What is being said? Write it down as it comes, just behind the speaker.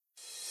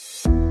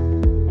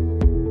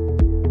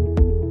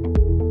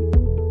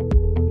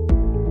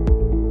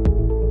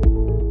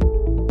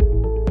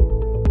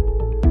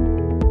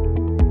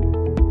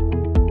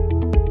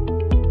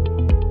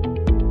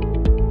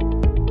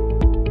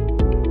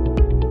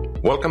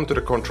Welcome to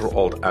the Control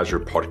Alt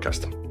Azure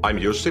podcast. I'm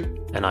Jussi.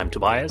 And I'm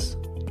Tobias.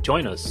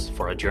 Join us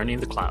for a journey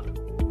in the cloud.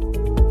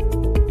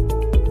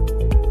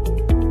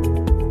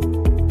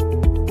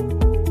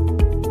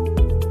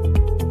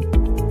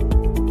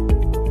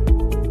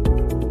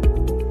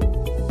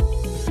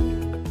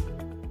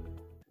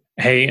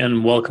 Hey,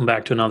 and welcome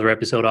back to another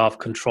episode of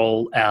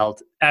Control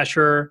Alt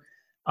Azure.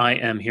 I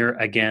am here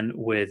again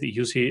with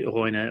Jussi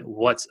Roine.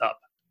 What's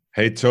up?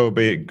 Hey,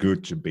 Toby.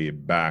 Good to be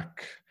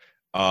back.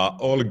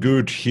 All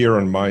good here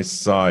on my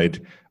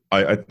side.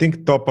 I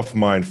think top of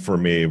mind for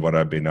me, what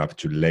I've been up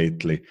to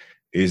lately,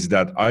 is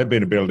that I've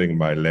been building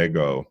my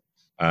Lego.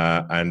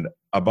 And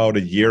about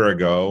a year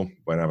ago,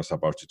 when I was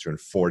about to turn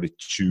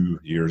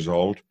 42 years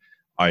old,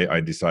 I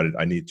decided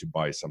I need to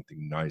buy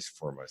something nice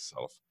for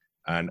myself.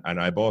 And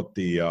I bought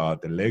the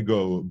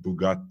Lego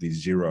Bugatti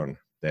Chiron,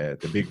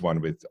 the big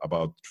one with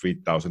about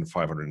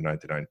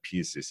 3,599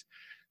 pieces.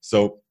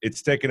 So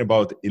it's taken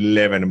about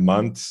 11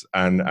 months,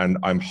 and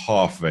I'm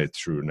halfway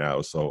through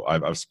now. So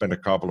I've spent a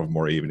couple of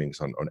more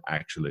evenings on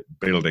actually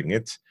building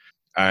it.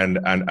 And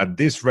at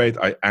this rate,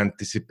 I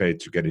anticipate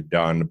to get it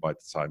done by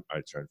the time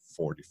I turn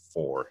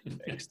 44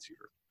 next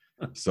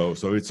year. So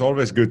it's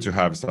always good to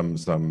have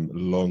some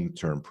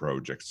long-term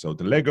projects. So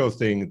the Lego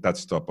thing,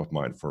 that's top of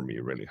mind for me,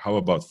 really. How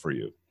about for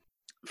you?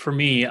 For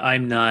me,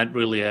 I'm not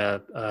really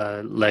a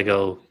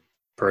Lego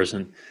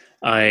person.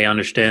 I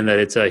understand that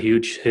it's a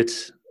huge hit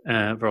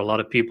for a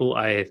lot of people.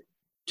 I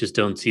just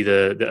don't see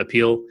the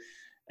appeal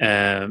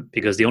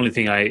because the only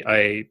thing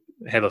I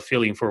have a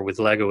feeling for with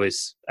Lego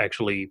is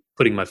actually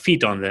putting my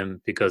feet on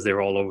them because they're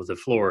all over the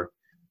floor.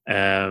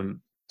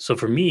 So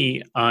for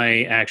me,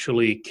 I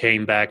actually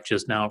came back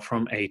just now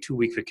from a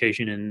 2-week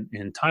vacation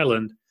in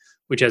Thailand,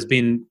 which has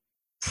been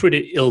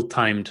pretty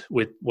ill-timed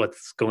with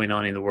what's going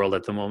on in the world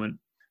at the moment.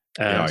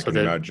 I can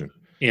imagine.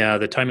 Yeah,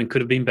 the timing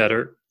could have been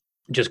better.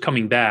 Just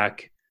coming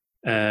back,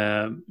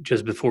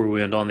 just before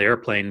we went on the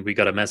airplane, we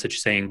got a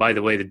message saying, by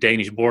the way, the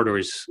Danish border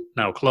is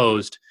now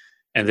closed,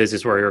 and this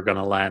is where you're going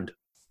to land.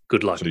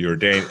 Good luck. So you're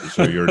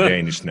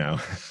Danish now.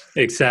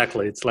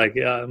 Exactly. It's like,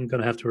 I'm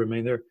going to have to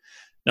remain there.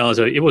 No,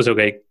 so it was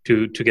okay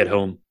to get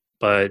home.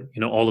 But,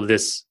 all of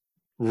this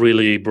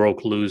really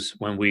broke loose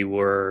when we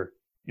were,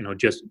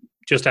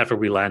 just after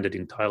we landed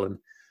in Thailand.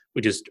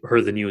 We just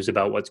heard the news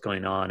about what's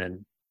going on,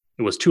 and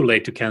it was too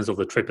late to cancel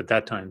the trip at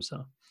that time.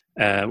 So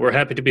we're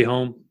happy to be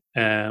home.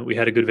 We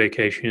had a good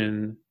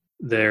vacation.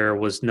 There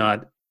was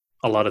not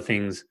a lot of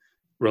things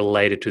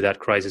related to that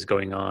crisis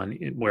going on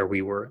where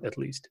we were, at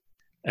least.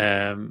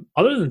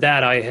 Other than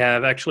that, I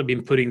have actually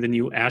been putting the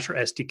new Azure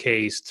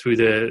SDKs through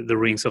the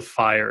Rings of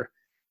Fire,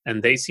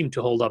 and they seem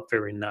to hold up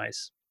very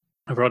nice.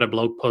 I wrote a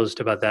blog post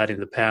about that in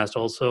the past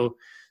also,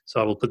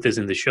 so I will put this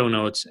in the show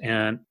notes.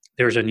 And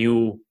there's a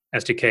new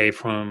SDK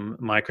from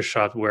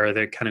Microsoft where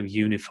they're kind of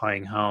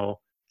unifying how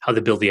they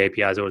build the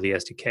APIs or the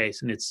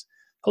SDKs, and it's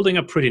holding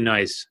up pretty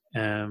nice.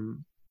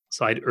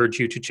 So I'd urge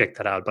you to check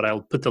that out, but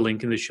I'll put the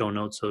link in the show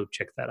notes, so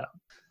check that out.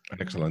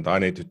 Excellent. I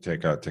need to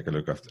take a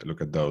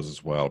look at those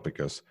as well,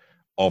 because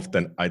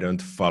often I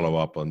don't follow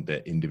up on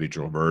the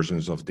individual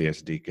versions of the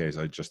SDKs.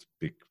 I just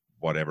pick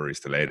whatever is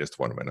the latest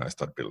one when I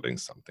start building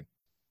something.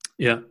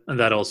 Yeah, and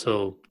that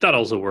also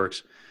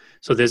works.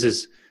 So this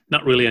is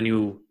not really a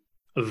new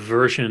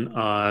version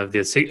of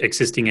the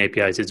existing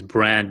APIs. It's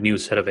brand new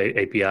set of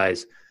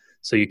APIs.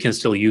 So you can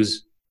still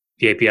use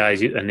the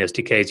APIs and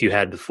SDKs you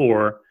had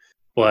before,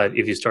 but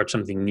if you start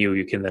something new,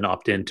 you can then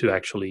opt in to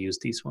actually use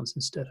these ones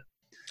instead.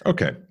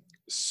 Okay,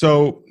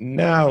 so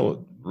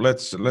now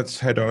let's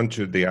head on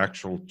to the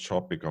actual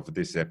topic of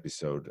this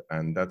episode,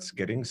 and that's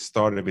getting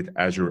started with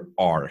Azure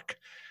Arc.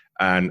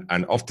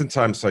 And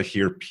oftentimes I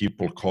hear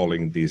people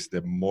calling these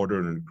the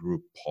modern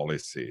group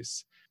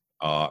policies,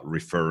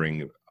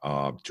 referring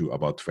to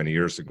about 20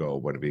 years ago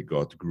when we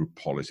got group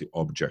policy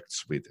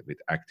objects with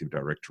Active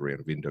Directory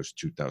and Windows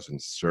 2000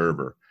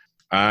 Server.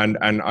 And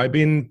I've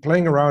been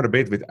playing around a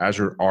bit with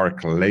Azure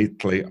Arc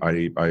lately.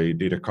 I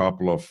did a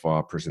couple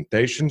of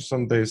presentations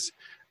on this.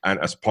 And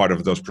as part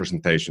of those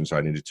presentations,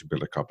 I needed to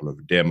build a couple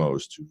of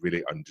demos to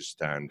really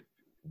understand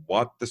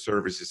what the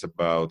service is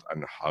about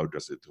and how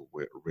does it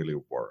really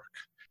work.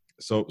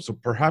 So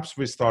perhaps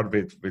we start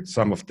with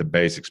some of the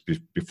basics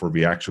before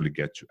we actually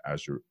get to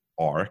Azure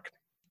Arc.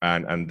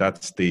 And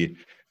that's the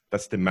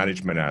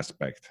management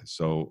aspect.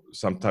 So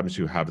sometimes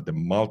you have the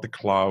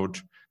multi-cloud,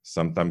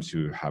 sometimes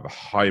you have a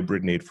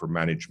hybrid need for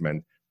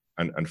management,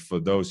 and for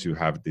those you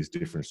have these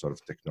different sort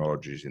of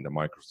technologies in the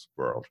Microsoft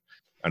world.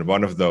 And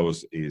one of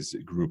those is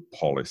group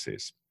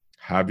policies.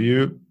 Have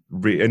you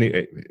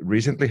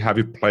recently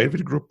played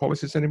with group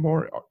policies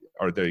anymore?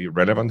 Are they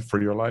relevant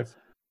for your life?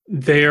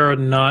 They are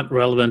not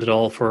relevant at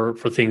all for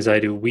things I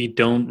do. We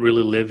don't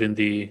really live in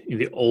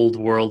the old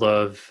world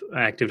of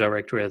Active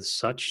Directory as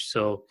such.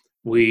 So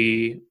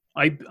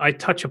I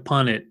touch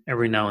upon it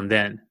every now and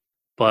then,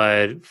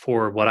 but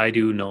for what I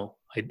do, no,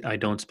 I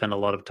don't spend a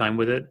lot of time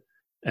with it.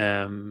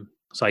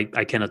 So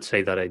I cannot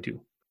say that I do.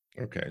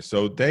 Okay,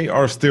 so they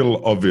are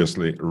still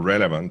obviously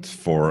relevant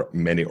for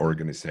many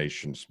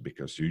organizations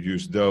because you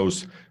use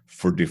those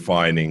for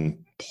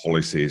defining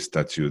policies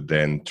that you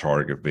then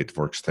target with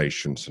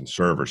workstations and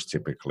servers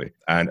typically.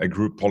 And a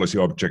group policy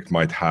object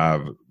might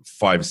have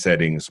 5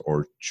 settings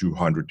or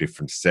 200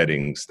 different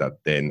settings that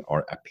then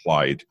are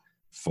applied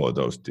for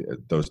those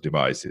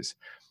devices.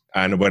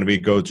 And when we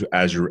go to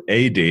Azure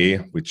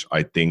AD, which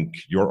I think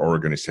your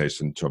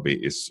organization, Toby,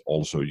 is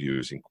also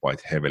using quite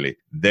heavily,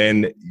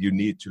 then you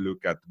need to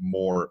look at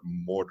more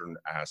modern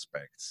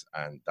aspects.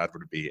 And that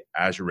would be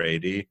Azure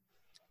AD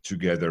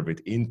together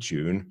with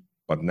Intune.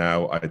 But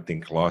now I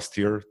think last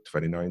year,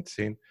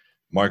 2019,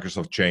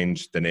 Microsoft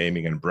changed the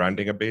naming and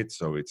branding a bit.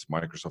 So it's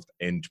Microsoft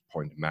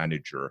Endpoint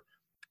Manager.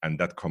 And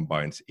that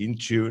combines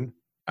Intune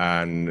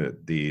and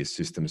the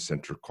System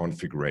Center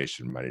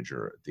Configuration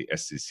Manager, the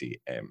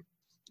SCCM.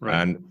 Right.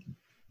 And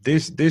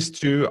these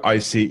two, I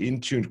see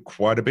Intune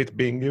quite a bit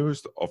being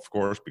used, of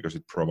course, because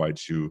it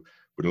provides you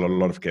with a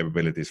lot of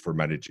capabilities for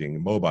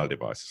managing mobile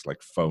devices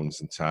like phones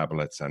and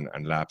tablets and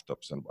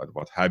laptops and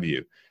what have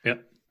you. Yeah.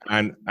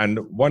 And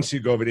once you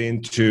go with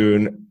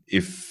Intune,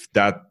 if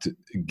that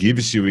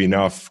gives you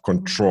enough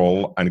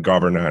control and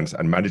governance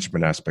and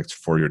management aspects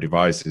for your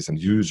devices and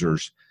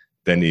users,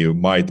 then you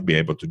might be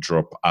able to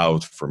drop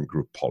out from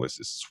group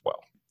policies as well.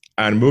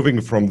 And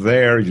moving from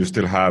there, you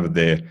still have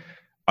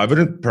I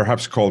wouldn't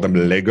perhaps call them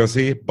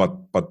legacy,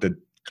 but the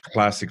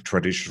classic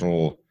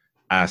traditional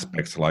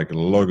aspects like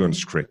logon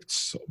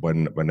scripts.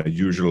 When a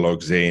user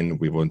logs in,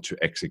 we want to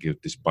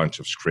execute this bunch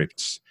of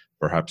scripts,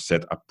 perhaps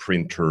set a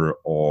printer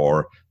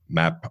or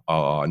map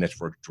a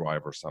network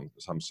drive or some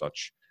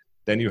such.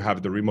 Then you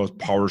have the remote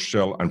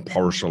PowerShell and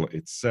PowerShell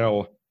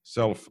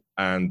itself,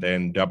 and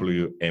then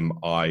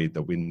WMI,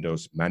 the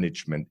Windows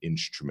Management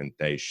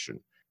Instrumentation.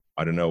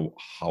 I don't know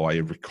how I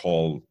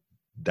recall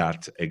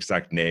that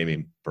exact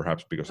naming,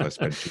 perhaps because I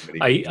spent too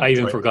many. I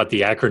even forgot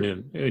the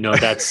acronym.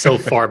 That's so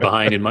far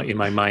behind in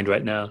my mind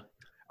right now.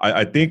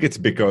 I think it's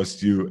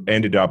because you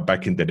ended up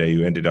back in the day.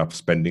 You ended up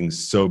spending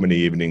so many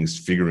evenings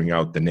figuring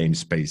out the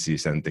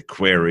namespaces and the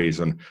queries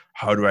on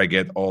how do I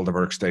get all the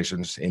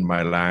workstations in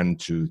my LAN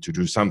to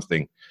do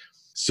something.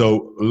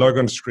 So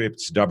logon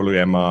scripts,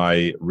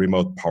 WMI,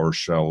 remote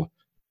PowerShell,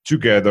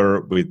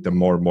 together with the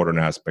more modern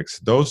aspects.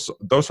 Those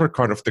are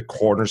kind of the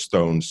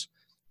cornerstones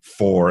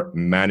for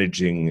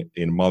managing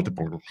in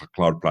multiple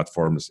cloud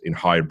platforms in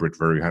hybrid,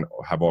 where you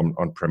have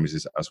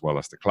on-premises as well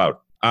as the cloud.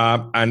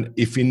 And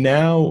if we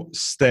now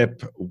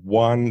step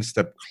one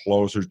step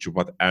closer to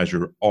what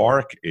Azure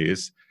Arc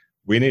is,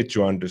 we need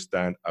to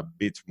understand a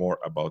bit more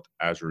about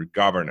Azure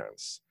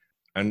governance.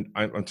 And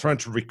I'm trying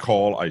to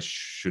recall, I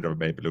should have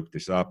maybe looked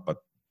this up, but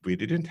we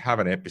didn't have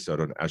an episode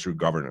on Azure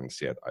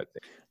governance yet, I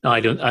think. No, I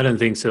don't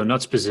think so.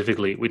 Not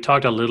specifically. We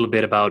talked a little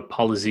bit about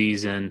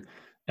policies and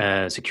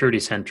Security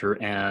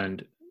Center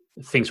and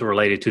things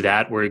related to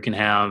that, where you can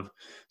have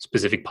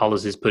specific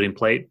policies put in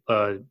place.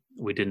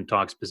 We didn't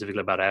talk specifically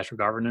about Azure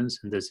governance,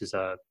 and this is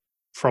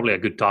probably a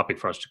good topic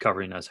for us to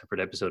cover in a separate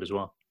episode as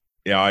well.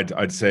 Yeah,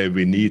 I'd say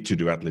we need to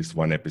do at least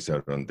one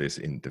episode on this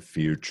in the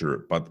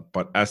future.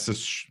 But as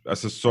a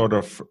sort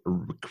of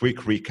quick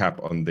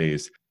recap on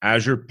this,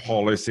 Azure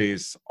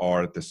policies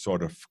are the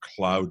sort of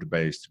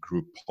cloud-based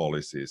group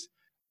policies,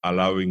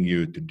 allowing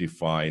you to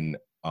define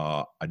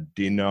a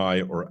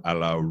deny or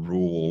allow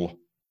rule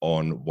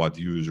on what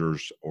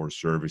users or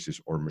services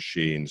or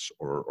machines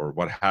or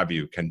what have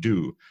you can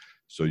do.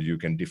 So you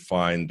can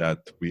define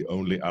that we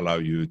only allow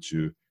you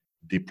to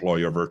deploy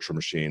your virtual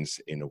machines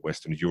in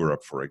Western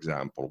Europe, for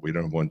example. We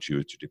don't want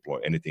you to deploy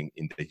anything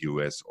in the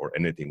US or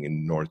anything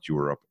in North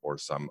Europe or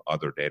some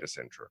other data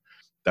center.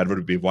 That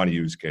would be one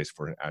use case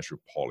for an Azure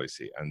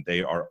policy, and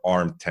they are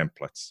ARM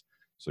templates.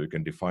 So you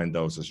can define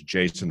those as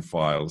JSON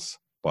files,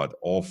 but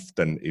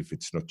often if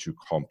it's not too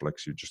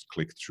complex, you just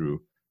click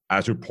through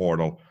Azure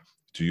Portal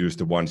to use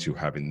the ones you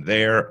have in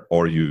there,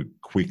 or you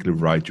quickly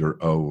write your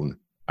own,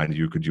 and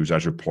you could use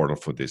Azure Portal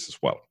for this as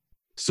well.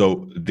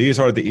 So these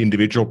are the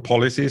individual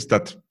policies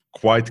that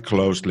quite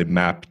closely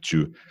map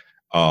to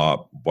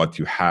what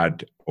you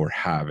had or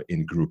have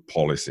in group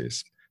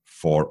policies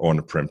for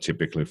on-prem,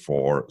 typically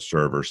for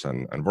servers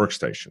and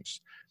workstations.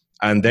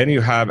 And then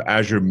you have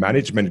Azure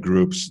management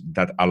groups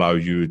that allow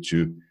you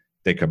to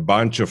take a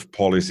bunch of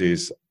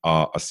policies,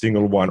 a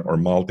single one or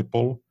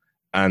multiple,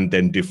 and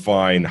then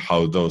define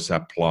how those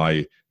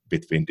apply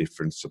between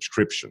different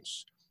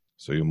subscriptions.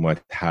 So you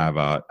might have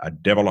a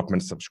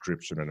development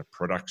subscription and a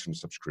production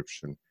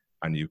subscription,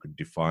 and you could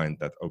define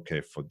that,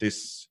 okay, for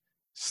this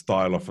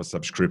style of a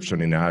subscription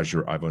in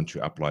Azure, I want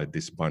to apply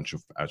this bunch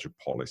of Azure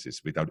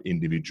policies without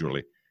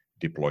individually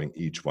deploying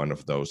each one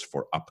of those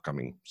for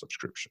upcoming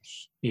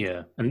subscriptions.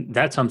 Yeah, and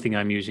that's something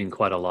I'm using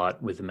quite a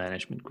lot with the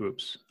management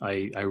groups.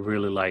 I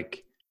really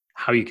like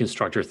how you can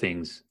structure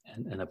things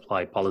and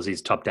apply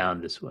policies top down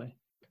this way.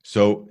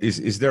 So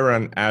is there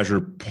an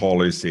Azure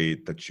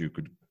policy that you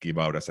could give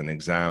out as an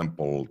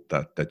example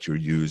that you're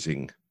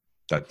using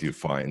that you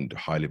find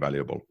highly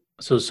valuable?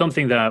 So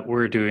something that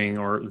we're doing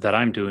or that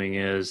I'm doing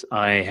is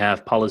I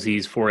have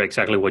policies for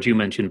exactly what you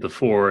mentioned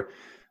before,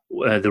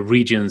 the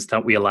regions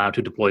that we allow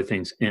to deploy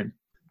things in.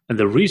 And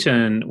the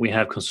reason we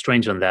have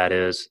constraints on that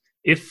is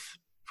if,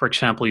 for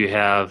example, you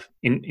have,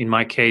 in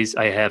my case,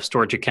 I have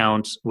storage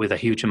accounts with a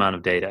huge amount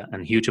of data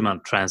and huge amount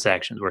of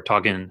transactions. We're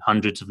talking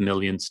hundreds of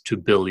millions to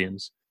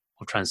billions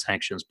of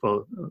transactions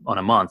on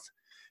a month.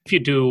 If you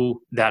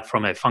do that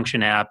from a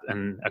function app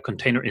and a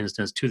container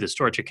instance to the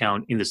storage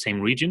account in the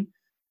same region,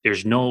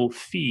 there's no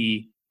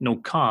fee, no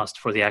cost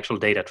for the actual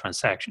data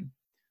transaction.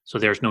 So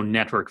there's no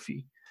network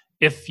fee.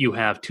 If you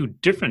have two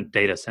different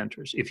data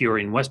centers, if you're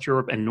in West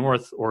Europe and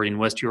North, or in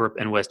West Europe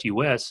and West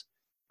US,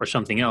 or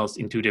something else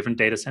in two different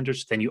data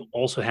centers, then you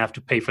also have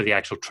to pay for the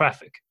actual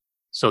traffic.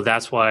 So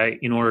that's why,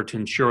 in order to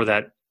ensure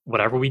that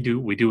whatever we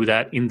do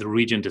that in the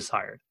region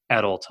desired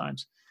at all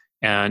times.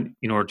 And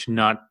in order to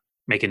not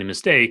make any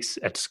mistakes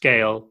at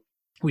scale,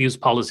 we use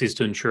policies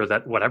to ensure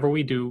that whatever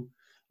we do,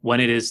 when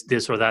it is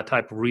this or that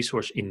type of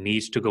resource, it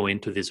needs to go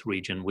into this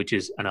region, which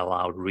is an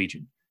allowed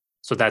region.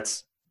 So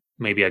that's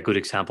maybe a good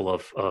example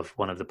of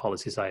one of the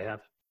policies I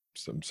have.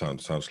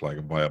 Sounds like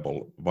a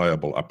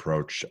viable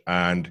approach.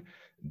 And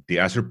the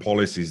Azure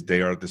policies,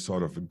 they are the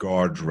sort of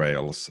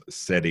guardrails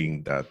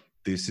setting that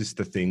this is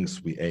the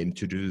things we aim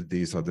to do.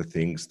 These are the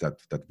things that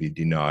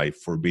we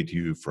forbid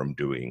you from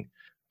doing.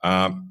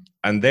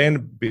 And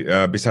then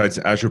besides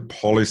Azure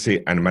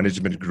policy and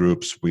management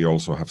groups, we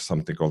also have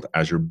something called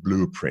Azure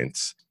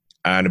blueprints.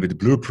 And with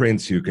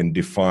blueprints, you can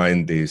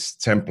define these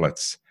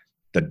templates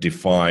that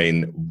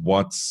define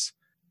what's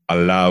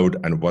allowed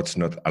and what's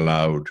not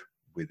allowed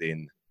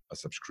within a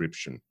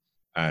subscription.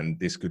 And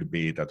this could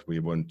be that we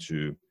want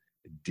to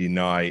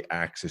deny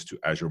access to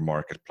Azure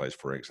Marketplace,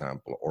 for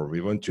example, or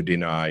we want to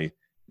deny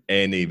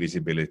any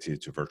visibility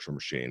to virtual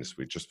machines.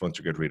 We just want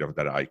to get rid of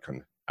that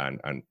icon.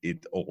 And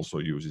it also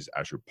uses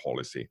Azure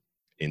policy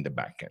in the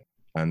backend.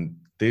 And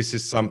this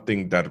is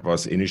something that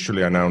was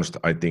initially announced,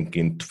 I think,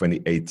 in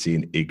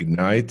 2018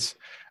 Ignite.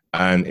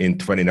 And in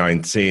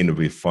 2019,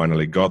 we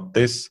finally got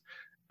this.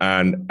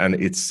 And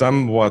it's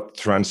somewhat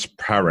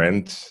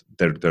transparent.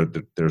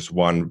 There's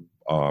one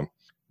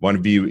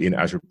view in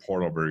Azure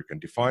Portal where you can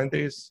define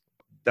this.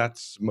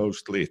 That's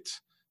mostly it.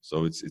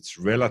 So it's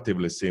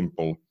relatively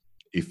simple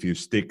if you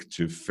stick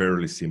to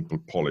fairly simple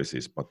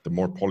policies. But the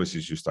more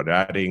policies you start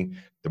adding,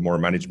 the more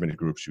management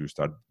groups you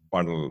start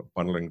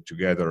bundling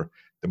together,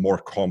 the more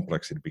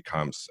complex it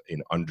becomes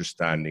in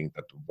understanding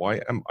that why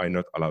am I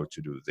not allowed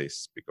to do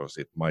this? Because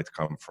it might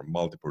come from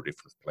multiple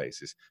different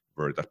places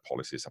where that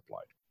policy is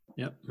applied.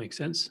 Yeah, makes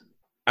sense.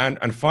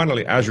 And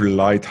finally, Azure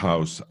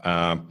Lighthouse.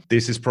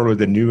 This is probably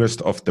the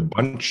newest of the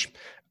bunch.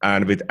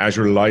 And with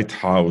Azure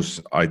Lighthouse,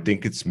 I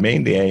think it's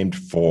mainly aimed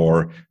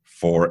for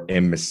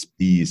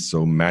MSPs,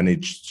 so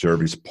managed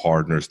service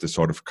partners, the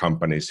sort of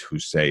companies who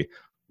say,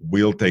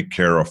 we'll take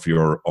care of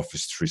your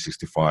Office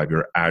 365,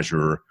 your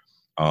Azure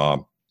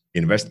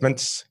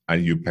investments,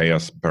 and you pay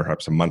us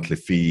perhaps a monthly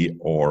fee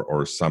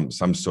or some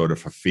sort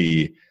of a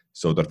fee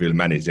so that we'll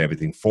manage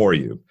everything for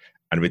you.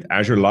 And with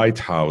Azure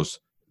Lighthouse,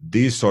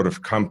 these sort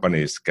of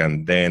companies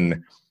can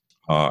then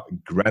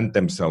grant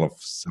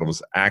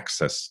themselves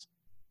access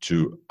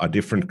to a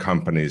different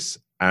company's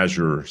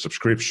Azure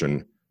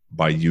subscription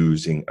by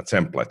using a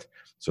template.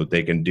 So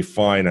they can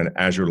define an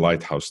Azure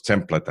Lighthouse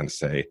template and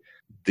say,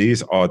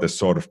 these are the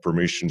sort of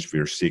permissions we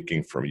are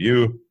seeking from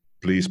you.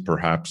 Please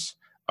perhaps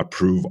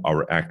approve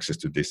our access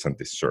to this and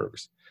this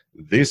service.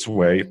 This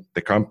way,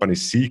 the company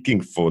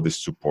seeking for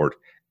this support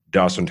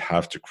doesn't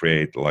have to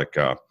create like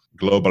a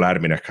global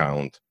admin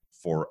account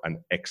for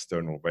an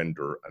external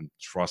vendor and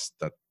trust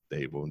that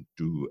they won't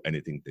do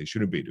anything they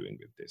shouldn't be doing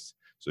with this.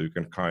 So you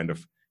can kind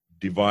of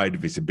divide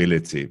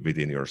visibility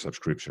within your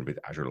subscription with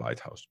Azure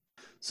Lighthouse.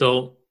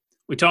 So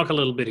we talk a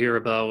little bit here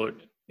about,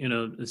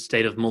 the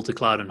state of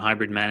multi-cloud and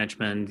hybrid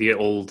management, the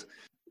old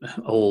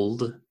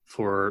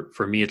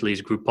for me at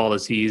least, group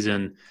policies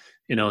and,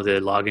 the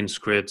login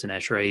scripts and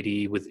Azure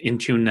AD with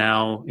Intune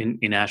now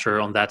in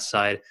Azure on that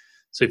side.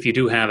 So if you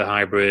do have a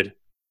hybrid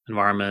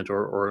environment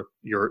or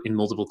you're in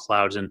multiple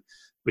clouds, and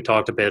we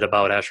talked a bit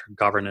about Azure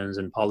governance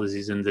and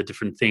policies and the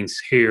different things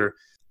here,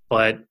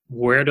 but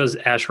where does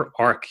Azure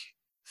Arc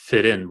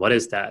fit in? What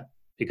is that?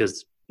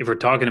 Because if we're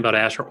talking about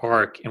Azure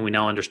Arc and we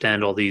now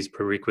understand all these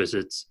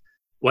prerequisites,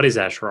 what is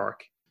Azure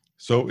Arc?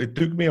 So it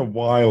took me a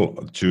while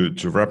to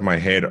wrap my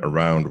head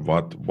around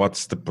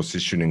what's the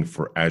positioning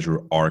for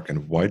Azure Arc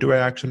and why do I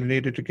actually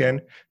need it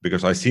again?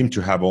 Because I seem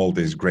to have all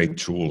these great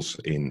tools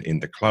in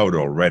the cloud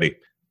already.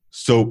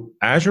 So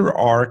Azure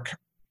Arc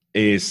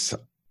is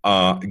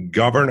a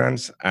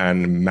governance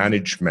and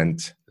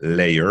management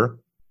layer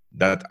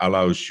that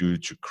allows you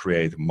to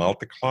create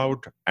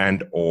multi-cloud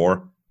and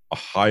or a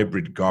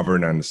hybrid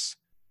governance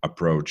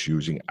approach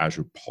using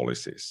Azure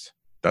policies.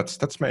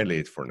 That's mainly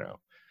it for now.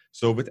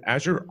 So with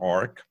Azure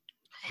Arc,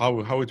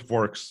 how it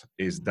works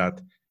is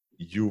that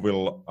you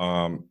will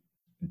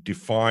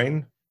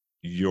define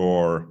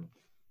your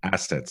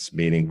assets,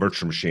 meaning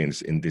virtual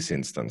machines in this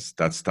instance.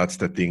 That's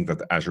the thing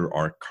that Azure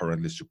Arc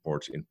currently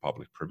supports in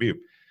public preview.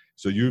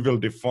 So you will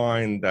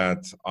define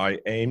that I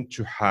aim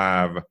to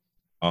have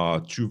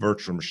 2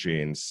 virtual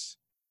machines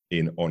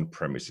in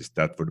on-premises.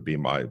 That would be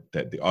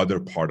the other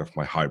part of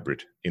my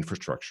hybrid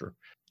infrastructure.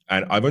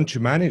 And I want to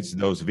manage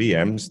those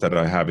VMs that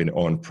I have in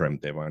on-prem.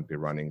 They might be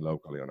running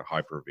locally on a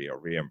Hyper-V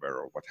or VMware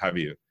or what have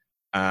you.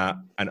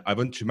 And I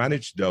want to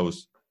manage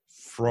those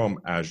from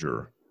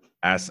Azure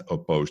as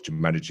opposed to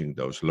managing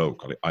those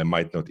locally. I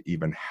might not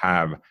even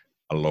have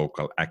a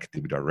local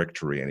Active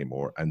Directory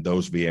anymore, and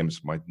those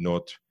VMs might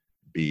not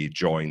be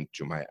joined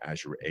to my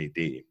Azure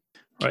AD.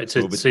 Right,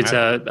 so it's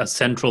a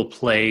central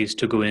place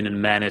to go in and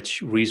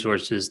manage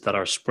resources that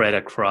are spread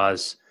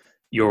across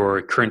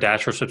your current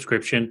Azure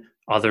subscription,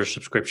 other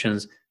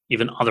subscriptions,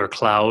 even other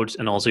clouds,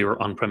 and also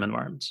your on-prem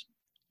environments.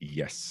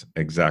 Yes,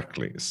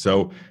 exactly.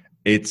 So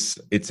it's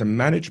a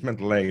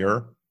management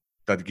layer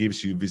that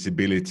gives you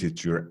visibility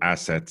to your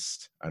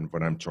assets. And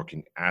when I'm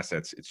talking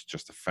assets, it's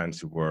just a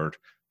fancy word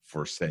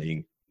for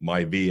saying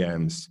my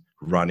VMs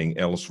running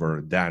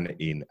elsewhere than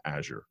in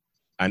Azure.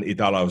 And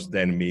it allows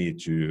then me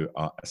to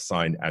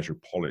assign Azure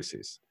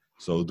policies.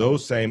 So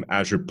those same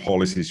Azure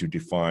policies you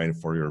define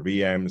for your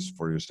VMs,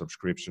 for your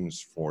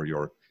subscriptions, for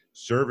your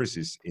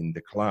services in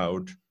the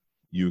cloud,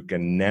 you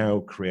can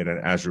now create an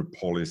Azure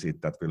policy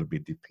that will be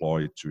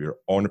deployed to your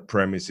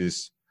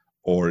on-premises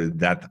or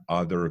that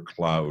other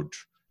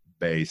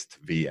cloud-based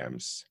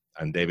VMs.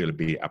 And they will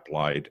be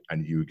applied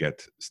and you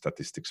get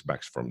statistics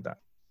back from that.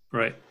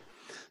 Right.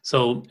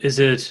 So is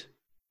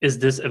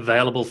this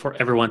available for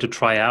everyone to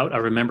try out? I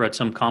remember at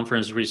some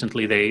conference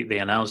recently, they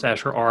announced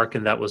Azure Arc,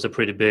 and that was a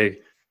pretty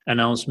big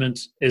announcement.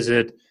 Is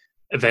it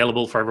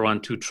available for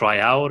everyone to try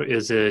out?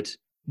 Has it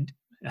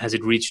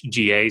reached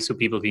GA so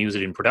people can use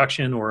it in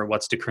production, or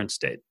what's the current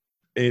state?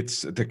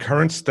 The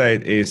current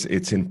state is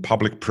it's in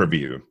public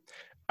preview.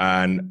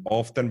 And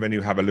often when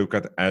you have a look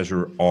at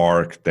Azure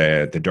Arc,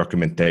 the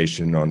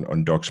documentation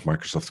on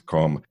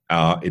docs.microsoft.com,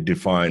 it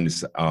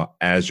defines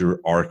Azure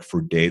Arc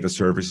for data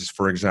services,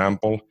 for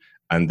example.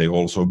 And they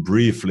also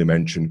briefly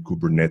mention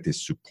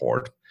Kubernetes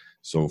support.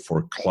 So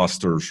for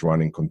clusters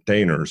running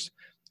containers,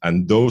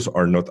 and those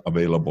are not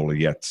available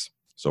yet.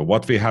 So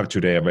what we have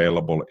today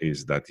available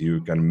is that you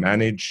can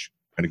manage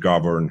and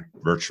govern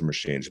virtual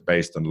machines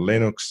based on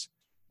Linux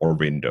or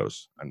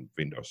Windows, and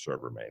Windows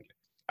Server mainly.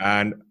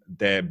 And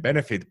the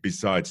benefit,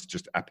 besides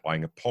just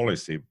applying a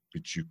policy,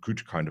 which you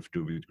could kind of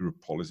do with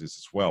group policies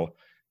as well,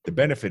 the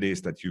benefit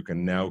is that you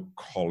can now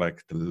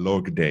collect the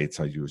log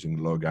data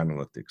using log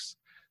analytics.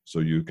 So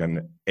you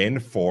can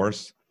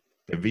enforce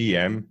the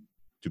VM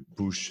to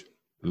push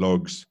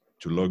logs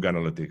to log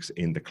analytics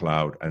in the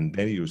cloud, and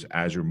then use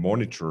Azure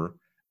Monitor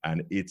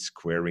and its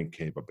querying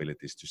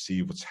capabilities to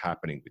see what's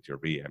happening with your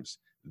VMs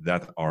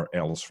that are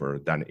elsewhere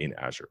than in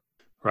Azure.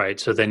 Right.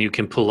 So then you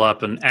can pull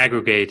up and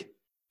aggregate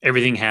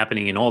everything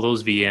happening in all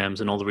those VMs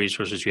and all the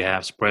resources you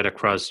have spread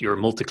across your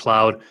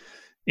multi-cloud,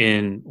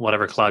 in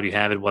whatever cloud you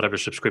have it, whatever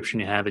subscription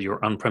you have at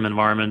your on-prem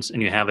environments,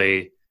 and you have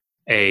a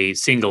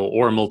single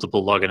or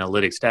multiple log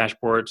analytics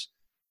dashboards.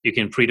 You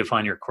can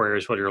predefine your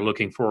queries, what you're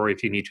looking for,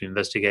 if you need to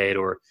investigate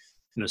or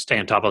stay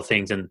on top of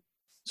things. And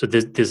so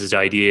this is the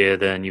idea.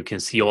 Then you can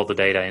see all the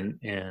data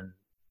in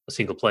a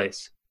single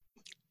place.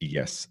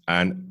 Yes,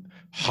 and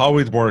how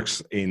it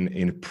works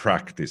in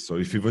practice. So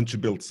if you want to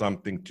build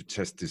something to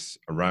test this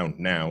around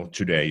now,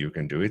 today you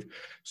can do it.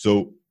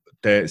 So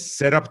the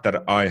setup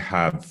that I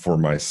have for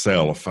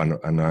myself,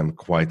 and I'm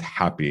quite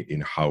happy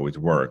in how it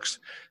works.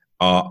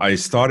 I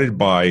started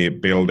by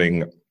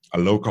building a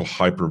local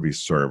Hyper-V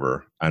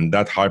server, and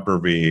that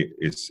Hyper-V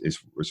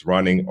is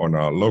running on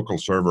a local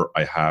server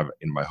I have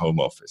in my home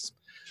office.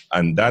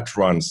 And that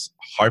runs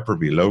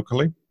Hyper-V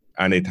locally,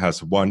 and it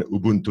has one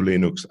Ubuntu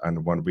Linux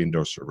and one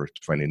Windows Server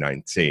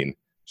 2019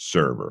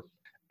 server.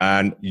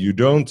 And you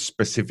don't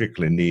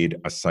specifically need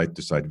a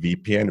site-to-site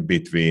VPN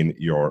between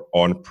your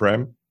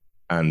on-prem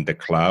and the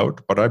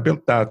cloud, but I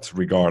built that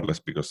regardless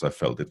because I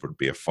felt it would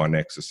be a fun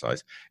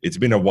exercise. It's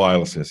been a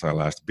while since I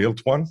last built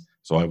one,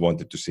 so I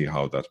wanted to see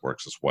how that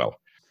works as well.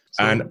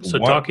 So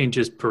talking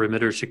just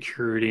perimeter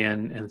security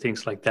and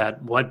things like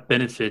that, what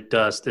benefit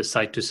does the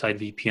site-to-site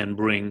VPN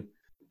bring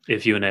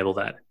if you enable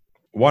that?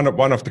 One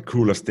of the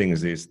coolest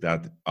things is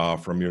that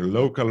from your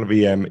local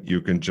VM,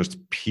 you can just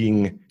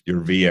ping your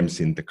VMs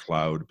in the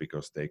cloud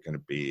because they can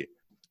be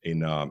in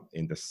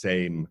the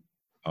same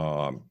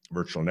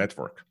virtual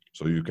network.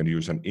 So you can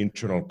use an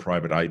internal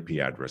private IP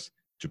address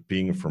to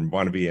ping from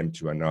one VM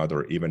to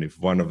another, even if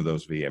one of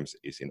those VMs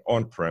is in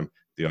on-prem,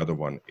 the other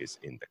one is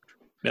in the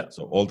cloud. Yeah.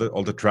 So all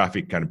the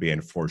traffic can be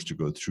enforced to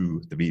go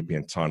through the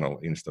VPN tunnel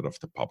instead of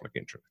the public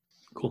internet.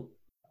 Cool.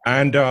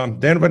 And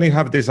then when you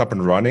have this up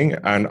and running,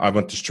 and I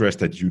want to stress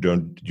that you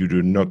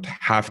do not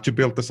have to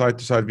build the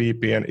site-to-site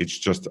VPN. It's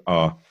just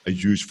a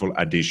useful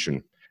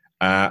addition.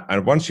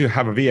 And once you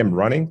have a VM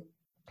running,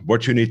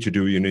 what you need to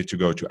do, you need to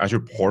go to Azure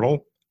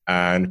Portal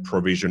and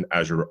provision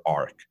Azure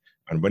Arc.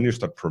 And when you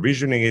start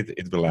provisioning it,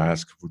 it will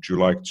ask, would you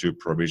like to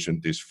provision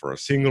this for a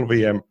single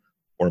VM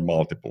or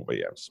multiple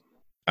VMs?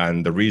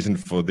 And the reason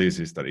for this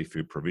is that if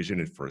you provision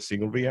it for a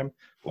single VM,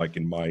 like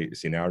in my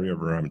scenario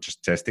where I'm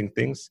just testing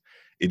things,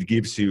 it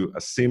gives you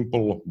a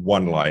simple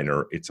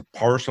one-liner. It's a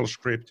PowerShell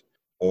script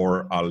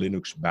or a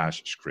Linux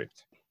Bash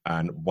script.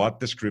 And what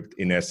the script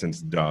in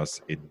essence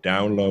does, it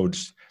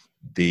downloads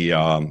the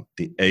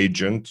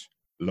agent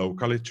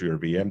locally to your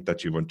VM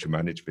that you want to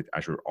manage with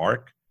Azure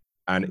Arc,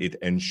 and it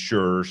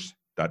ensures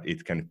that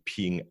it can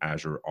ping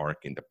Azure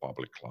Arc in the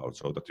public cloud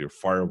so that your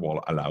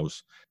firewall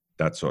allows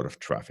that sort of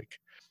traffic.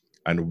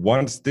 And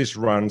once this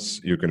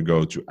runs, you can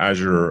go to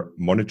Azure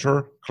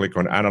Monitor, click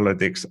on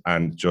Analytics,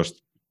 and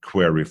just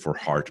query for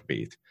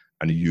heartbeat.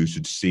 And you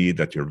should see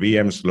that your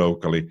VMs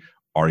locally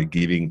are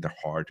giving the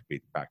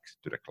heartbeat back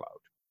to the cloud.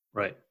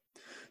 Right.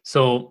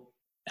 So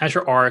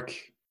Azure Arc,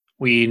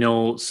 we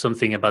know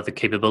something about the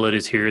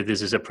capabilities here.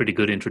 This is a pretty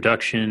good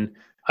introduction.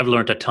 I've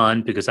learned a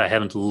ton because I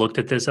haven't looked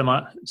at this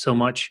so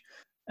much.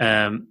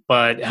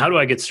 But how do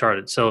I get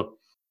started? So,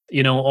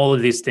 all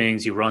of these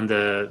things, you run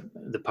the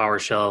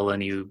PowerShell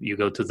and you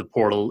go to the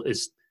portal.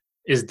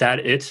 Is that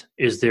it?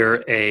 Is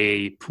there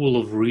a pool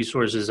of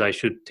resources I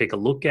should take a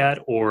look at?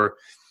 Or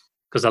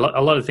because a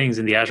lot of things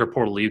in the Azure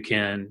portal, you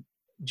can,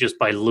 just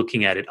by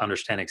looking at it,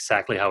 understand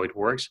exactly how it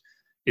works.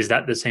 Is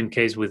that the same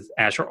case with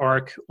Azure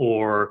Arc,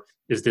 or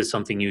is this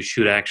something you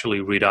should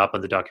actually read up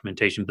on the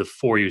documentation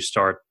before you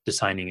start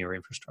designing your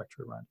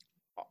infrastructure around?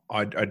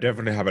 I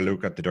definitely have a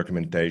look at the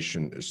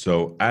documentation.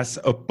 So as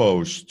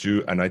opposed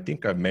to, and I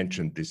think I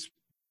mentioned this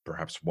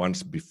perhaps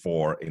once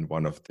before in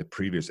one of the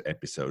previous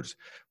episodes,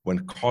 when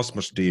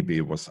Cosmos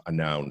DB was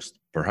announced,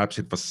 perhaps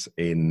it was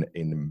in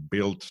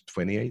Build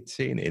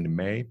 2018 in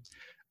May.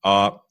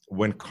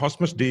 When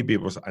Cosmos DB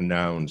was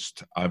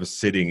announced, I was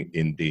sitting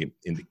in the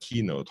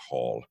keynote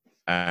hall.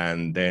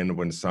 And then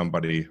when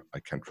somebody, I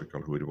can't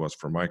recall who it was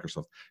from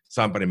Microsoft,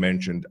 somebody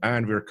mentioned,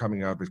 and we're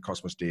coming out with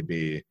Cosmos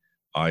DB,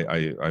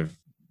 I've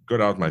got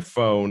out my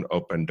phone,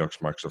 opened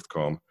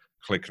docsmicrosoft.com,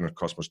 clicked on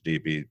Cosmos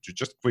DB to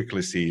just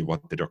quickly see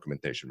what the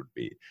documentation would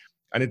be.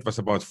 And it was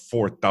about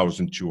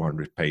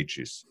 4,200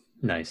 pages.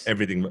 Nice.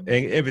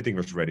 Everything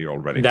was ready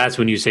already. That's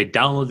when you say,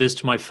 download this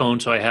to my phone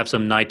so I have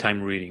some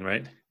nighttime reading,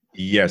 right?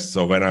 Yes.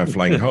 So when I'm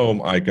flying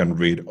home, I can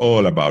read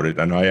all about it.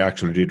 And I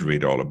actually did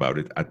read all about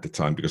it at the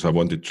time because I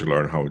wanted to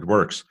learn how it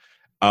works.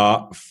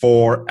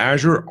 For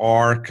Azure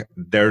Arc,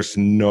 there's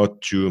not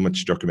too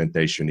much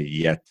documentation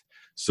yet.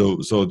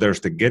 So there's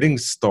the getting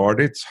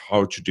started,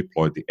 how to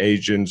deploy the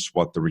agents,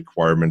 what the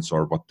requirements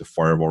are, what the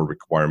firewall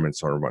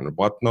requirements are, and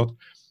whatnot.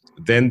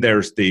 Then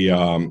there's the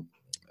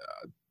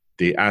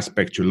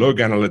aspect to log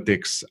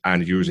analytics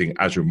and using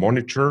Azure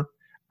Monitor.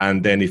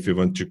 And then if you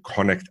want to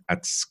connect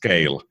at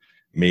scale,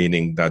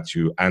 meaning that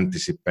you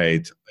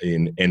anticipate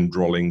in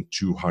enrolling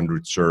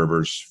 200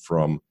 servers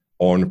from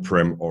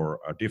on-prem or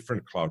a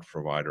different cloud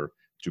provider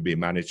to be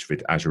managed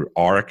with Azure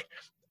Arc,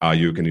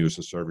 you can use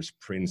a service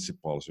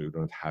principal, so you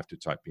don't have to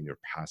type in your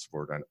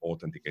password and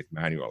authenticate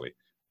manually.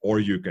 Or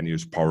you can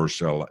use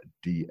PowerShell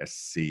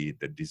DSC,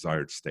 the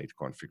desired state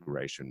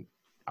configuration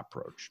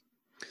approach.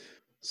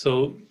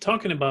 So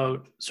talking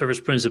about service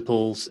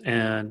principals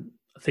and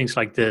things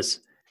like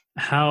this,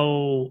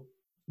 how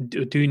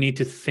do you need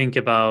to think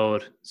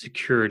about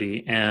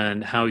security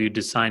and how you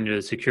design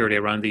the security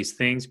around these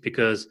things?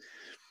 Because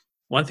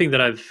one thing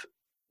that I've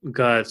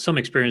got some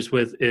experience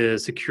with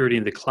is security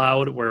in the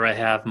cloud, where I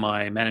have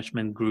my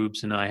management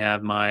groups and I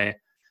have my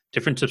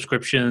different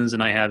subscriptions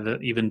and I have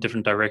even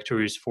different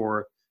directories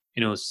for,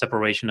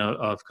 separation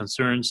of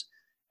concerns.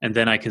 And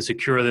then I can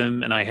secure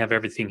them, and I have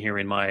everything here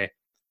in my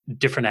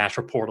different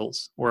Azure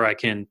portals where I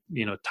can,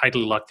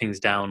 tightly lock things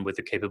down with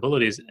the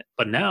capabilities.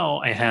 But now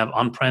I have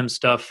on-prem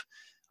stuff,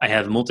 I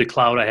have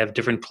multi-cloud, I have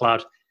different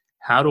cloud.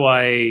 How do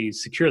I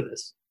secure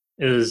this?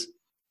 Is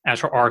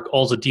Azure Arc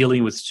also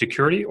dealing with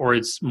security, or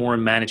it's more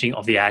managing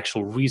of the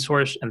actual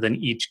resource, and then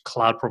each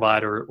cloud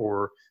provider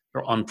or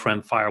your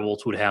on-prem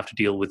firewalls would have to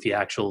deal with the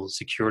actual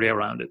security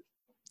around it?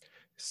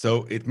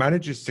 So it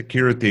manages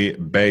security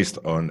based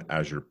on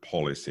Azure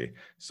policy.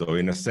 So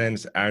in a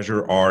sense,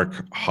 Azure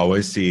Arc, how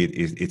I see it,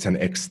 is it's an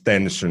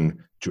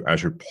extension to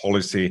Azure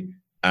policy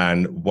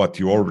and what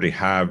you already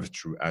have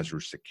through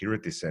Azure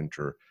Security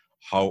Center.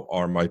 How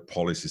are my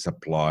policies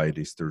applied?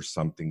 Is there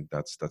something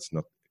that's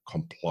not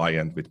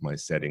compliant with my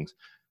settings?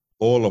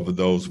 All of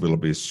those will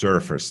be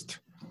surfaced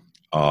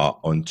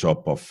on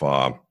top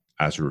of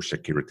Azure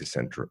Security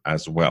Center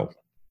as well.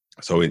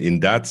 So in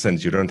that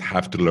sense, you don't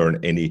have to learn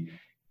any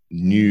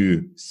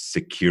new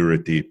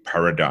security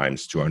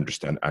paradigms to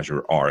understand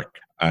Azure Arc.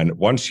 And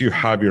once you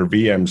have your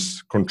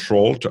VMs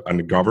controlled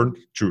and governed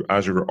through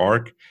Azure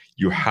Arc,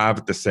 you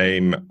have the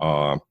same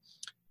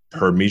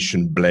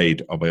permission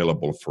blade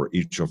available for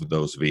each of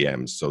those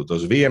VMs. So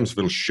those VMs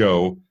will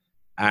show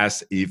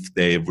as if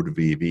they would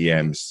be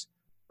VMs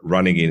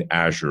running in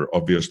Azure,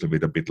 obviously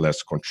with a bit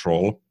less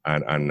control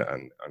and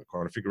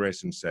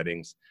configuration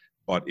settings.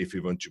 But if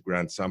you want to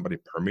grant somebody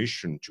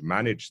permission to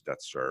manage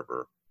that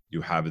server, you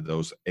have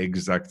those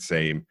exact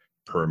same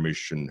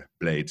permission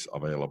blades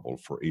available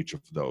for each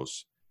of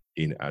those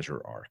in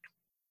Azure Arc.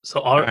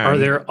 So are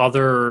there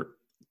other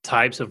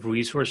types of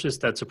resources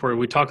that support?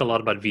 We talk a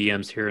lot about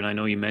VMs here, and I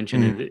know you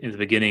mentioned in the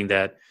beginning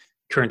that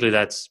currently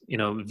that's,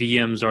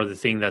 VMs are the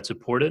thing that's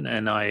supported,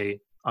 and I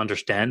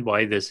understand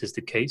why this is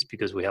the case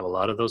because we have a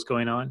lot of those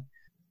going on.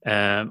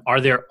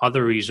 Are there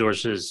other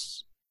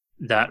resources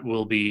that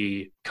will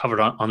be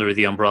covered under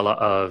the umbrella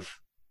of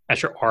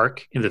Azure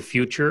Arc in the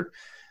future?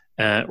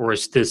 Or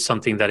is this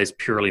something that is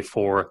purely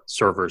for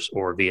servers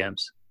or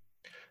VMs?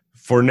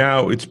 For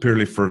now, it's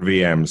purely for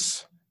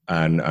VMs.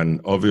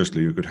 And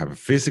obviously, you could have a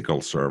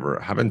physical server.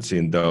 I haven't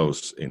seen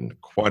those in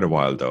quite a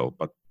while, though,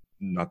 but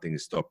nothing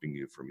is stopping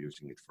you from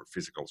using it for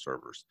physical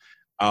servers.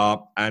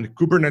 And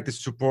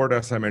Kubernetes support,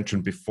 as I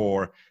mentioned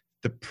before,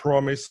 the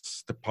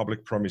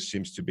public promise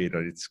seems to be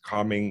that it's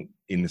coming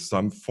in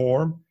some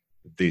form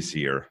this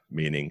year,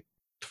 meaning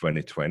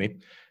 2020.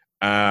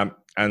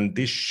 And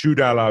this should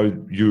allow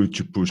you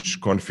to push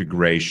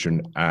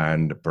configuration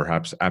and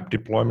perhaps app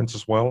deployments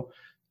as well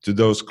to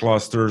those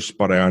clusters.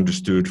 But I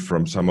understood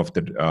from some of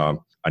the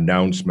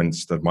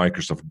announcements that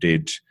Microsoft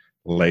did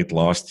late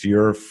last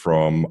year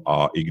from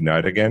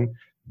Ignite again,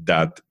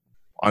 that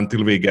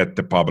until we get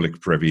the public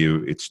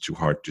preview, it's too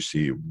hard to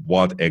see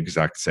what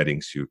exact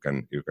settings you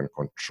can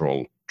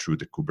control through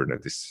the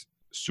Kubernetes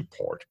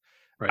support.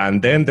 Right.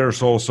 And then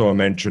there's also a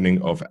mentioning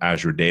of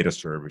Azure Data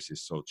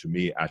Services. So to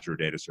me, Azure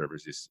Data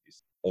Services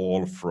is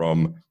all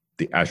from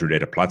the Azure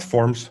Data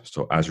Platforms,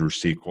 so Azure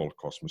SQL,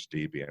 Cosmos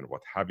DB, and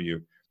what have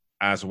you,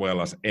 as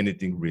well as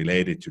anything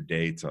related to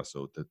data.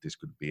 So that this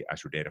could be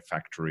Azure Data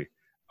Factory,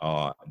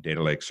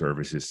 Data Lake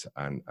Services,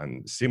 and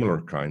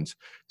similar kinds.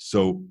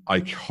 So I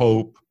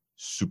hope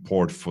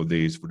support for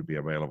these would be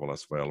available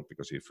as well,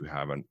 because if you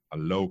have a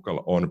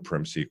local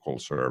on-prem SQL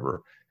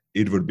server,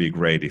 it would be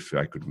great if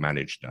I could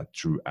manage that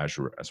through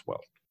Azure as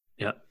well.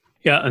 Yeah,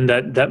 and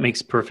that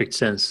makes perfect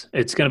sense.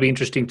 It's going to be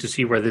interesting to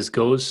see where this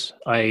goes.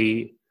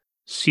 I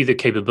see the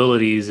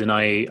capabilities and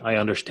I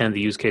understand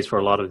the use case for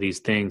a lot of these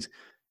things,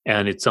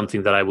 and it's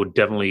something that I would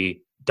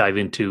definitely dive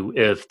into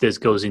if this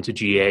goes into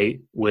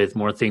GA with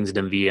more things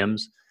than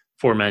VMs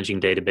for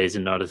managing database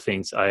and other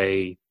things.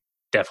 I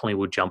definitely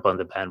would jump on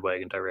the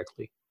bandwagon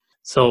directly.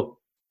 So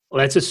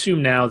let's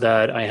assume now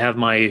that I have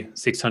my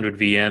 600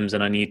 VMs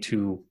and I need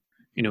to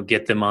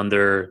get them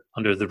under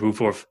the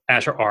roof of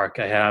Azure Arc.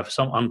 I have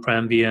some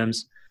on-prem VMs.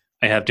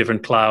 I have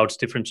different clouds,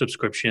 different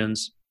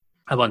subscriptions.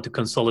 I want to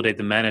consolidate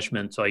the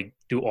management. So I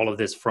do all of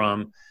this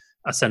from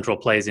a central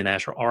place in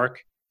Azure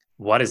Arc.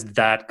 What is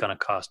that going to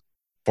cost?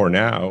 For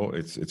now,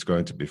 it's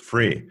going to be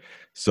free.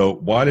 So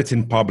while it's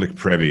in public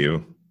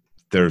preview,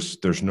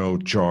 there's no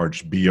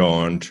charge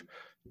beyond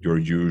your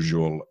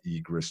usual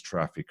egress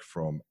traffic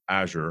from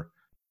Azure.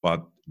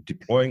 But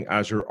deploying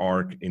Azure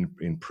Arc in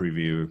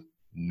preview,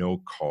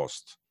 no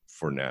cost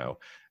for now.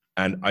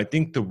 And I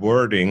think the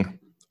wording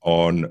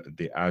on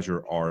the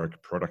Azure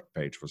Arc product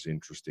page was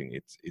interesting.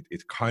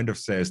 It kind of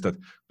says that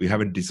we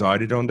haven't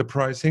decided on the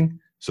pricing.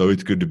 So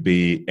it could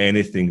be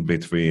anything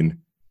between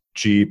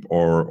cheap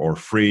or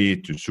free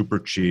to super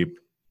cheap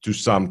to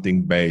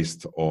something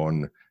based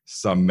on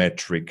some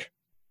metric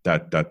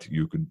that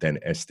you could then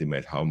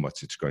estimate how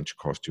much it's going to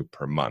cost you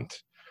per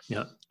month.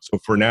 Yeah. So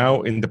for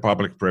now, in the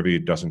public preview,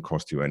 it doesn't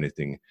cost you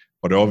anything.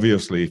 But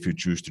obviously, if you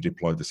choose to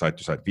deploy the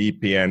site-to-site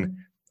VPN,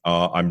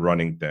 I'm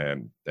running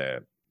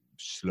the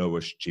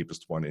slowest,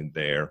 cheapest one in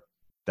there.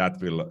 That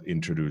will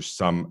introduce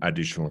some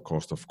additional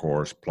cost, of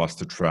course, plus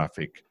the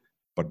traffic.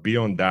 But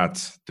beyond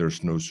that,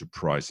 there's no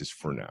surprises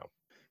for now.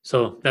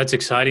 So that's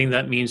exciting.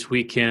 That means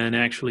we can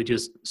actually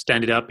just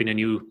stand it up in a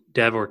new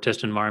dev or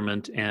test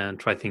environment and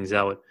try things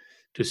out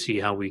to see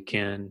how we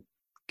can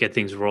get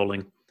things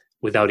rolling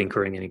without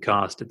incurring any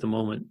cost at the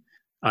moment.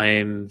 I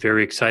am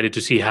very excited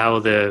to see how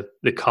the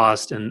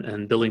cost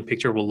and billing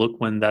picture will look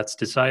when that's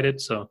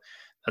decided. So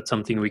that's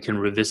something we can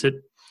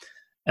revisit.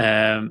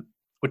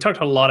 We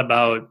talked a lot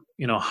about,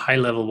 high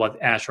level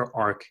what Azure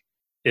Arc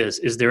is.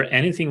 Is there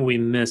anything we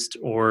missed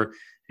or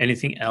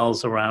anything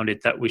else around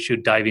it that we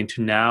should dive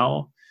into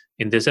now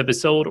in this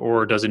episode?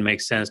 Or does it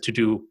make sense to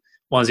do,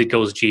 once it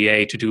goes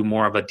GA, to do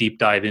more of a deep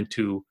dive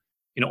into,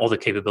 all the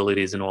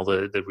capabilities and all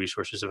the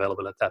resources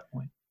available at that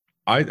point?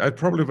 I'd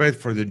probably wait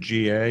for the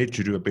GA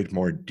to do a bit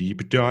more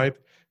deep dive,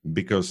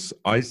 because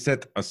I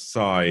set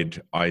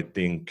aside, I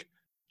think,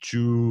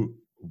 2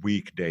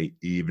 weekday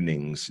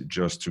evenings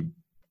just to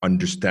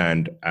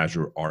understand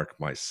Azure Arc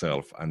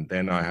myself. And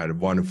then I had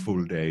 1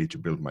 full day to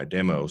build my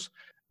demos.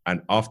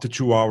 And after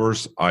 2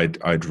 hours,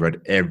 I'd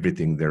read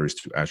everything there is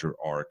to Azure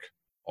Arc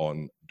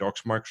on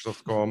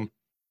docsmicrosoft.com,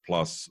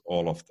 plus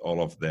all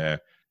of the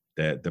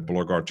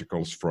blog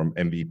articles from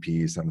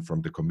MVPs and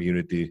from the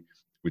community,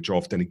 which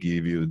often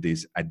give you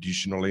these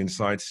additional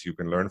insights you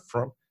can learn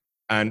from.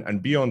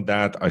 And beyond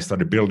that, I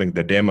started building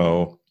the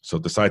demo. So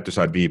the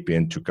site-to-site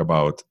VPN took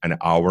about an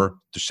hour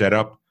to set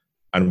up.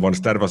 And once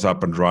that was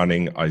up and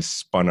running, I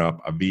spun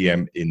up a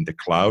VM in the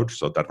cloud.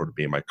 So that would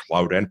be my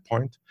cloud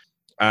endpoint.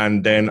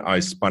 And then I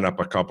spun up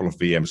a couple of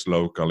VMs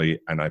locally,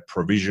 and I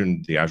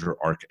provisioned the Azure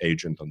Arc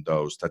agent on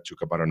those. That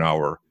took about an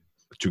hour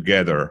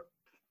together.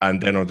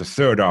 And then on the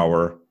third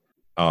hour,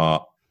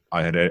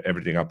 I had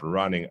everything up and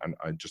running, and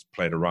I just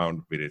played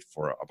around with it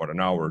for about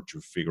an hour to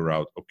figure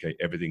out, okay,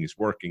 everything is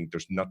working.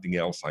 There's nothing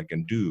else I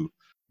can do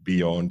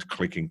beyond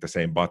clicking the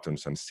same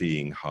buttons and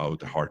seeing how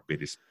the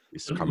heartbeat is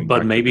is coming.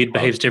 But maybe it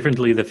behaves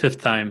differently the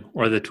 5th time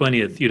or the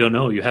 20th. You don't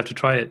know. You have to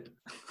try it.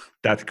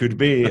 That could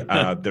be.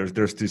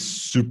 There's this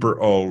super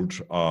old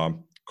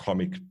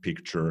comic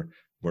picture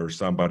where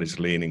somebody's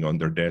leaning on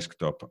their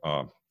desktop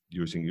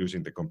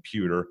using the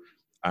computer,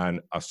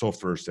 and a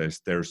software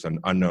says there's an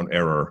unknown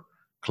error.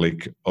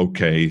 Click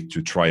OK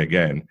to try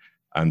again,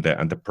 and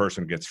the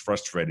person gets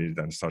frustrated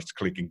and starts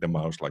clicking the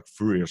mouse like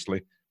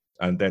furiously,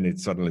 and then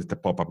the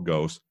pop-up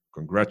goes,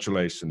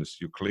 "Congratulations,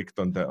 you clicked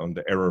on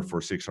the error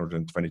for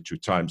 622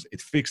 times.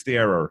 It fixed the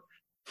error,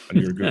 and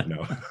you're good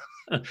now."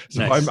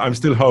 So nice. I'm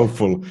still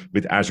hopeful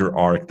with Azure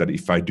Arc that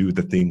if I do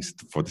the things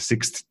for the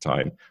 6th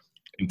time,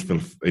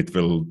 it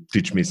will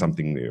teach me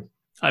something new.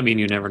 I mean,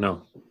 you never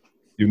know.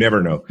 You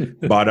never know.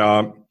 But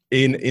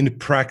in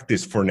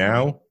practice for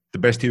now, the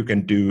best you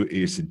can do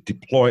is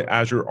deploy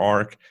Azure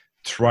Arc,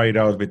 try it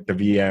out with the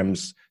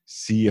VMs,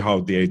 see how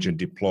the agent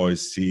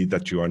deploys, see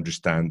that you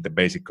understand the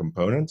basic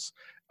components.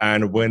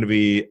 And when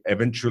we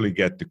eventually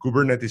get the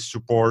Kubernetes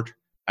support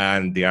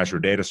and the Azure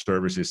Data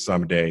Services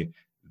someday,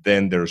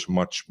 then there's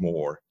much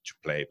more to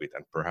play with,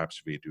 and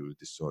perhaps we do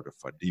this sort of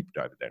a deep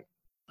dive then.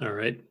 All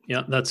right.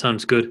 Yeah, that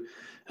sounds good.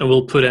 And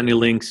we'll put any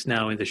links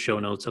now in the show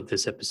notes of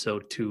this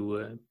episode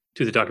to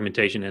the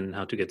documentation and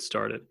how to get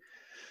started.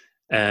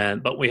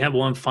 But we have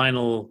one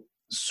final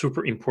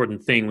super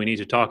important thing we need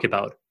to talk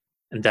about,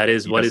 and that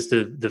is what is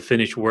the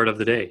Finnish word of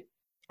the day?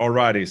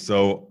 Alrighty.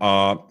 So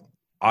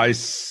I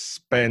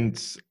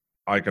spent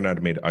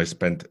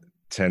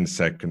 10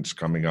 seconds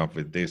coming up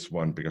with this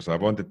one because I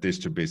wanted this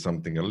to be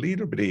something a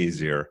little bit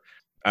easier.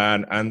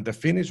 And the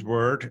Finnish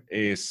word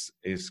is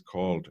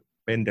called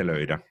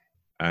pendelöidä.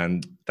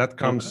 And that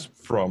comes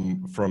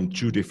from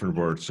 2 different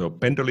words. So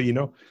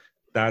pendolino,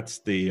 that's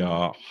the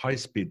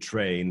high-speed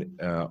train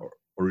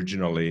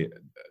originally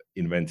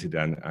invented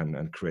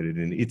and created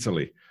in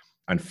Italy.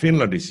 And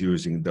Finland is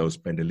using those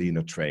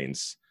pendolino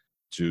trains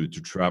to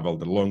travel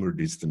the longer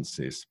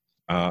distances.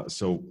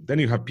 So then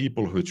you have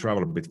people who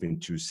travel between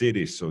 2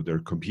 cities, so they're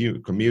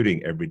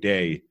commuting every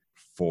day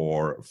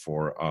for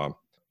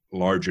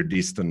larger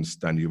distance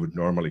than you would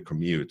normally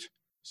commute.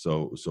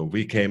 So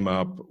we came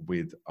up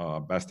with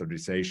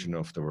bastardization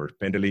of the word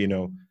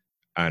pendolino,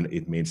 and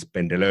it means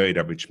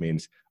pendelöidä, which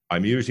means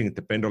I'm using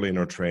the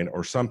pendolino train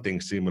or something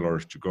similar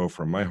to go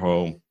from my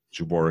home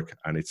to work,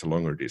 and it's a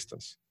longer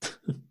distance.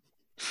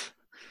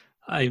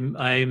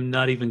 I'm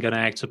not even gonna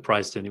act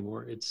surprised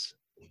anymore.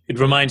 It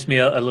reminds me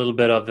a little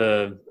bit of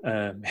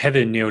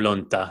heavy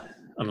neulonta,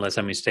 unless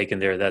I'm mistaken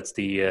there. That's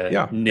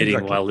the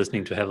knitting while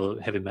listening to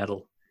heavy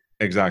metal.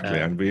 Exactly,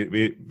 and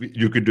we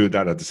you could do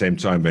that at the same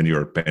time when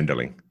you're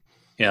pendeling.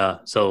 Yeah,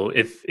 so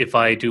if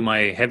I do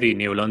my heavy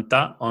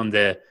neulonta on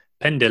the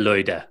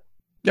pendelöidä,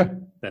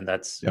 then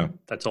that's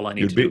all I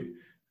need to do.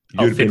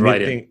 I'll fit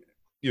right in.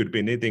 You'd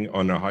be knitting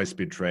on a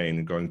high-speed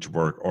train going to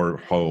work or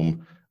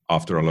home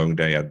after a long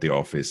day at the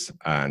office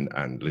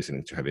and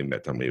listening to heavy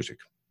metal music.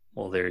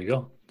 Well, there you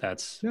go.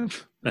 That's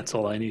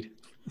all I need.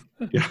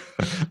 Yeah.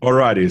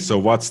 Alrighty. So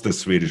what's the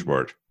Swedish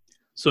word?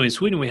 So in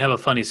Sweden, we have a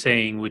funny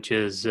saying, which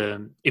is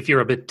if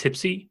you're a bit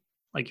tipsy,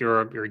 like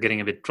you're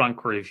getting a bit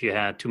drunk, or if you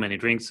had too many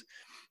drinks,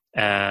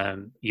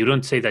 you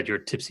don't say that you're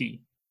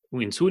tipsy.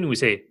 In Sweden, we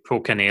say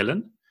på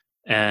kanelen,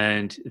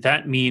 and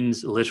that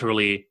means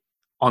literally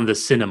on the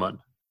cinnamon.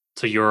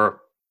 So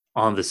you're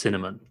on the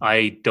cinnamon.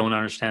 I don't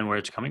understand where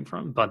it's coming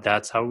from, but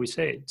that's how we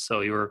say it.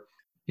 So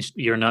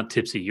you're not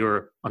tipsy.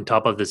 You're on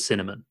top of the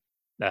cinnamon.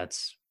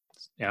 That's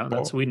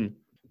Sweden.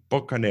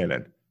 På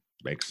kanelen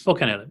makes. På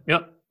kanelen.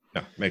 Yeah.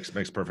 Yeah, makes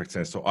perfect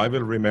sense. So I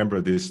will remember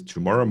this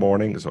tomorrow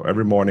morning. So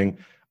every morning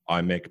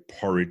I make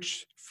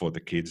porridge for the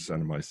kids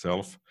and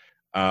myself.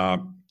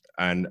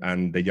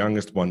 And the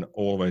youngest one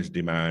always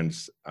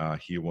demands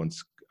he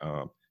wants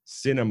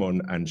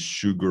cinnamon and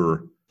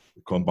sugar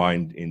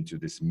combined into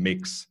this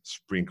mix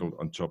sprinkled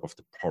on top of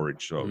the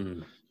porridge. So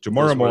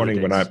tomorrow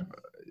morning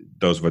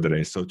those were the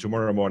days. So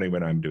tomorrow morning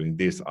when I'm doing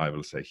this, I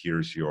will say,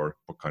 here's your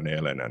på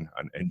kanelen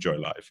and enjoy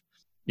life.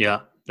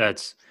 Yeah,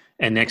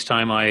 and next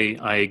time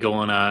I go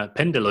on a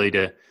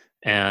pendelöidä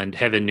and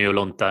heavy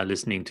neulonta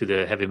listening to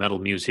the heavy metal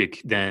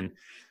music, then,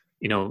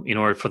 in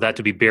order for that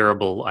to be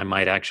bearable, I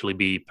might actually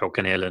be på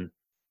kanelen.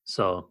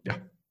 So yeah,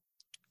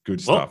 good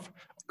stuff.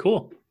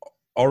 Cool.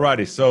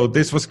 Alrighty, so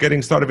this was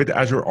getting started with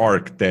Azure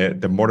Arc,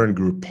 the modern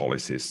group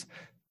policies.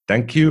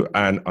 Thank you,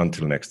 and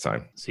until next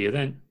time. See you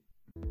then.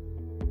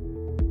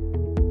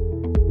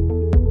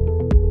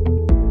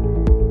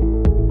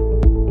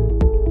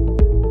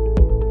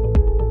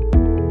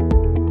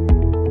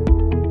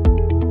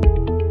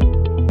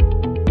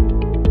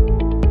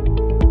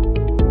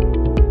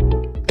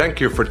 Thank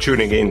you for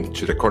tuning in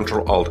to the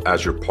Control Alt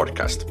Azure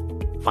podcast.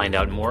 Find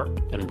out more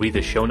and read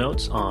the show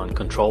notes on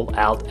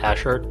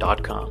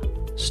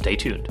controlaltazure.com. Stay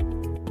tuned.